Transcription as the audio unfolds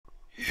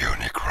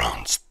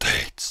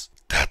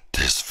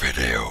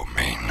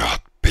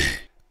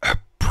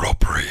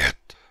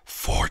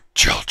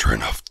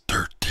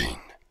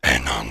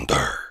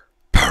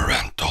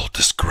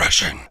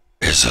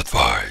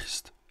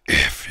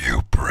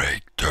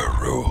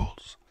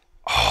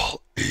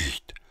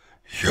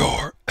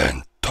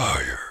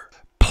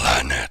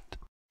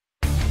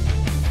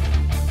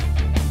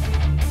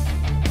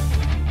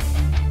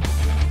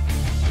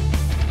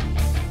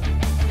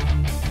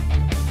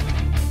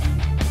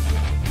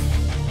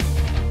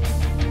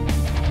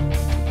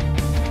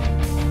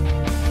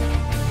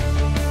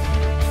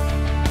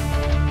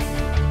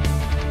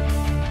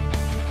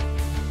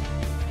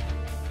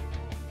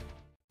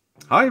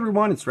Hi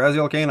everyone, it's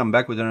Raziel Kane. I'm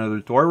back with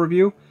another toy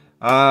review.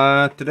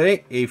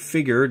 Today, a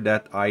figure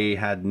that I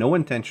had no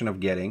intention of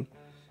getting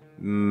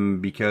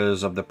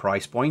because of the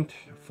price point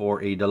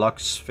for a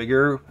deluxe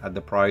figure at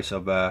the price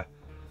of a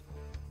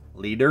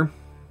leader,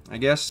 I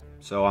guess.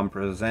 So I'm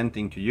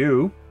presenting to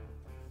you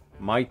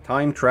my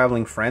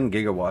time-traveling friend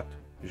Gigawatt.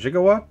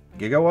 Gigawatt?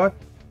 Gigawatt?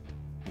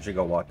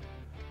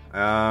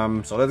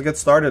 Gigawatt. So let's get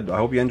started. I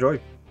hope you enjoy.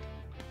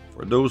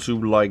 For those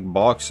who like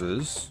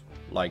boxes,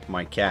 like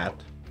my cat,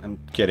 I'm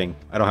kidding,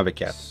 I don't have a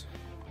cat.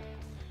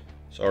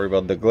 Sorry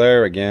about the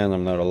glare, again,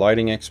 I'm not a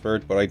lighting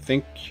expert, but I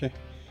think,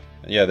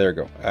 yeah, there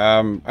you go.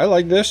 I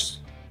like this.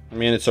 I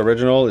mean, it's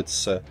original,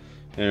 it's, you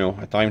know,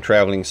 a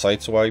time-traveling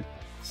side swipe.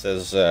 It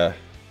says,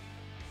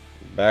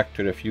 Back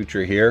to the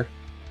Future here.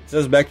 It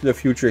says Back to the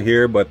Future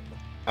here, but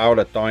out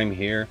of time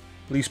here.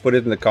 Please put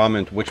it in the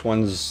comment which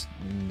one's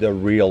the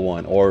real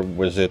one, or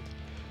was it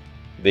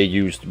they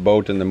used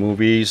both in the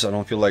movies. I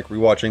don't feel like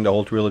rewatching the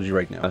whole trilogy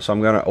right now. So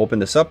I'm gonna open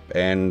this up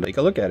and take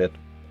a look at it.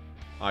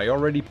 I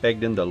already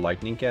pegged in the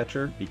lightning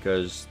catcher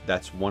because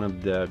that's one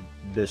of the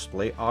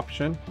display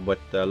option. But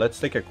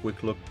let's take a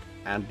quick look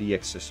at the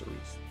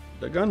accessories.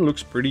 The gun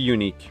looks pretty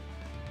unique.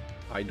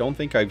 I don't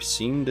think I've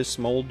seen this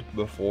mold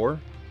before,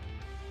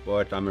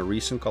 but I'm a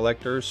recent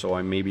collector, so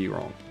I may be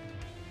wrong.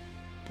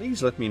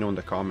 Please let me know in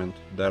the comment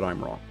that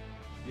I'm wrong.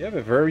 You have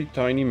a very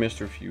tiny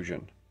Mr.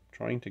 Fusion.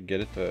 Trying to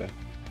get it to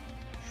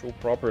show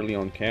properly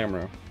on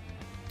camera,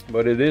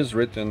 but it is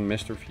written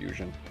Mr.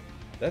 Fusion.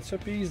 That's a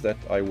piece that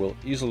I will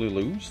easily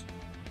lose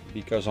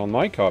because on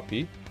my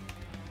copy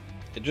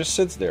it just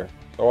sits there,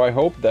 so I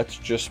hope that's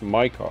just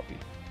my copy.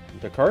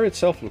 The car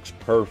itself looks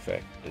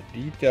perfect. The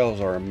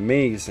details are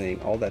amazing,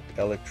 all that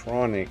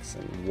electronics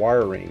and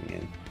wiring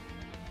and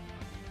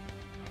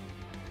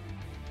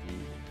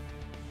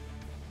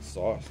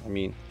sauce. I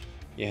mean,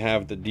 you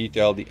have the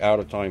detail, the out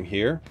of time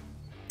here.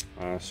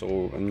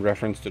 So in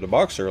reference to the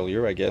box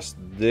earlier, I guess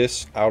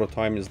this out of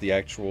time is the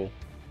actual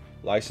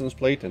license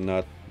plate and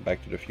not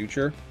Back to the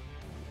Future.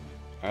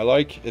 I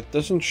like it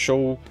doesn't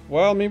show,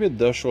 well, maybe it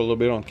does show a little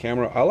bit on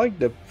camera. I like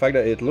the fact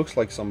that it looks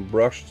like some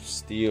brushed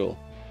steel.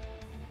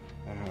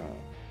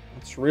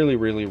 It's really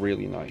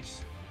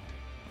nice.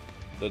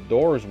 The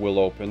doors will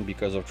open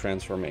because of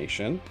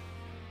transformation.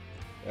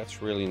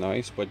 That's really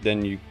nice, but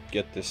then you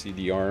get to see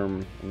the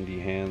arm and the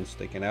hands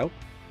taken out.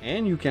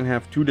 And you can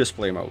have two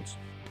display modes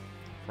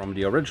from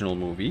the original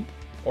movie,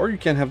 or you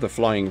can have the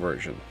flying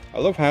version. I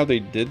love how they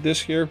did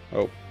this here.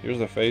 Oh, here's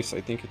the face. I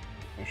think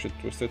I should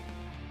twist it,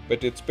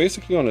 but it's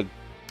basically on a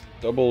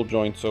double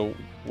joint, so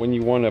when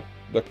you want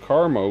the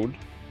car mode,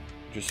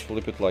 just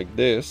flip it like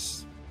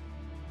this.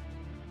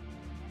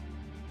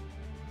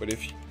 But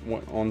if you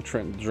want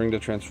during the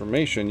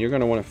transformation, you're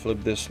gonna want to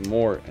flip this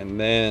more and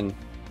then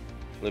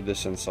flip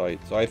this inside.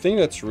 So I think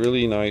that's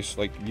really nice.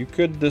 Like, you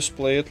could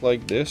display it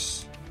like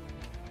this,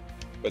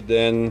 but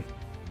then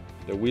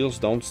the wheels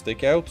don't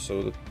stick out,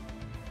 so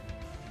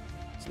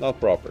it's not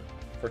proper.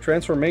 For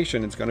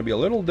transformation, it's going to be a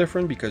little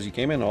different because you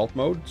came in alt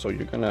mode, so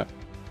you're going to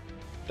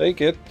take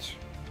it,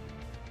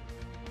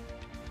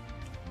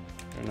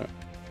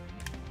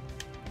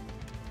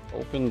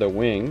 open the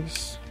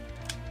wings,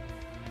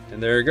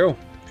 and there you go.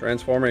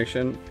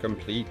 Transformation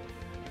complete.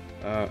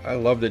 I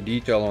love the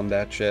detail on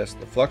that chest.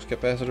 The flux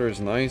capacitor is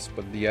nice,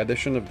 but the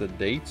addition of the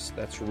dates,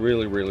 that's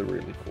really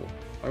cool.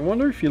 I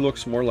wonder if he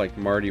looks more like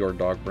Marty or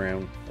Doc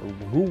Brown, or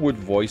who would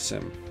voice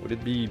him? Would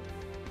it be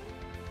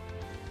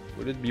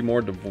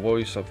more the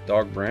voice of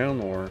Doc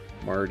Brown or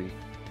Marty?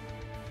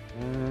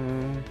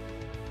 I'm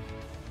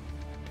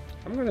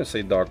gonna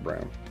say Doc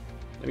Brown.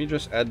 Let me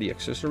just add the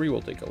accessory,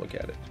 we'll take a look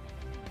at it.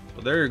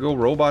 So there you go,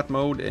 robot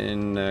mode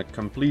in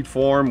complete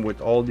form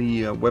with all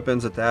the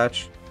weapons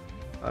attached.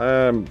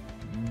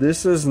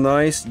 This is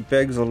nice. He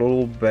pegs a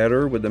little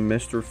better with the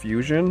Mr.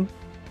 Fusion.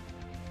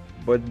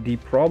 But the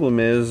problem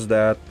is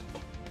that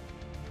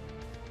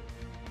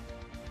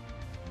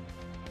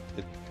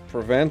it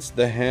prevents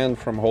the hand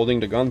from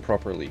holding the gun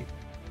properly.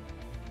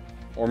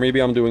 Or maybe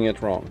I'm doing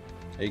it wrong.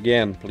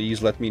 Again,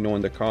 please let me know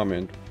in the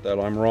comment that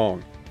I'm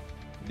wrong.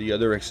 The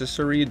other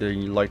accessory, the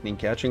lightning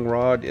catching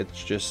rod,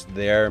 it's just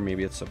there.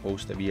 Maybe it's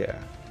supposed to be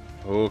a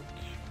hook,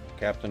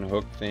 Captain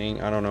Hook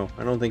thing. I don't know.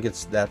 I don't think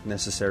it's that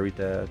necessary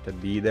to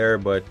be there,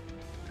 but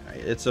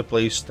it's a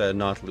place to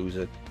not lose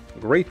it.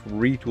 Great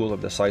retool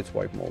of the side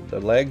swipe mold. The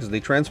legs, they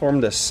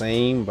transform the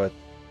same, but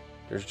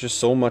there's just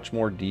so much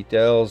more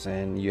details,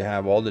 and you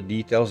have all the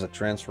details that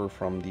transfer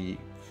from the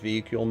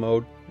vehicle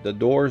mode. The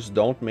doors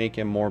don't make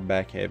him more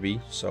back heavy,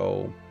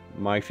 so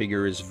my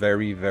figure is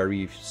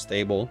very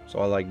stable, so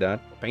I like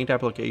that. Paint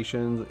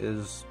applications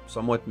is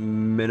somewhat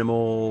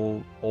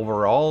minimal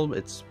overall.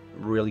 It's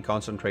really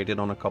concentrated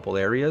on a couple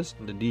areas.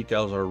 The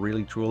details are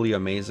really truly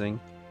amazing.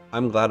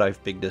 I'm glad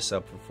I've picked this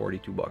up for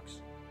 42 bucks.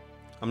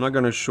 I'm not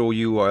going to show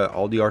you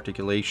all the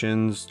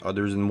articulations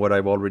other than what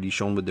I've already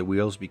shown with the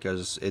wheels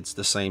because it's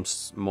the same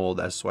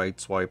mold as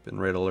Swipe and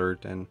Red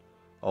Alert and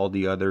all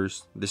the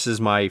others. This is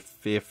my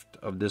 5th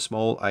of this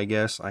mold, I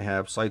guess. I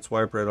have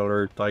Sideswipe, Red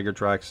Alert, Tiger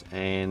Tracks,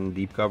 and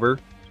Deep Cover.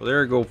 So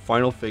there you go,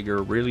 final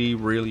figure.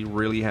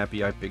 Really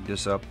happy I picked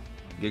this up.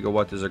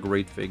 Gigawatt is a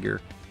great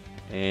figure,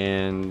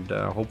 and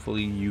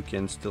hopefully you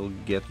can still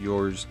get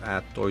yours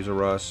at Toys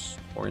R Us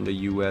or in the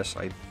US.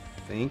 I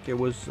think it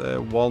was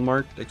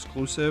Walmart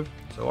exclusive.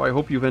 So I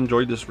hope you've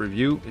enjoyed this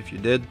review. If you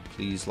did,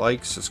 please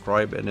like,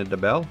 subscribe, and hit the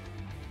bell.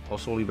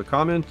 Also leave a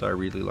comment. I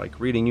really like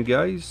reading you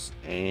guys.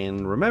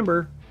 And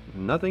remember,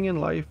 nothing in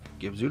life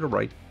gives you the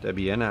right to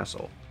be an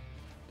asshole.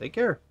 Take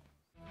care.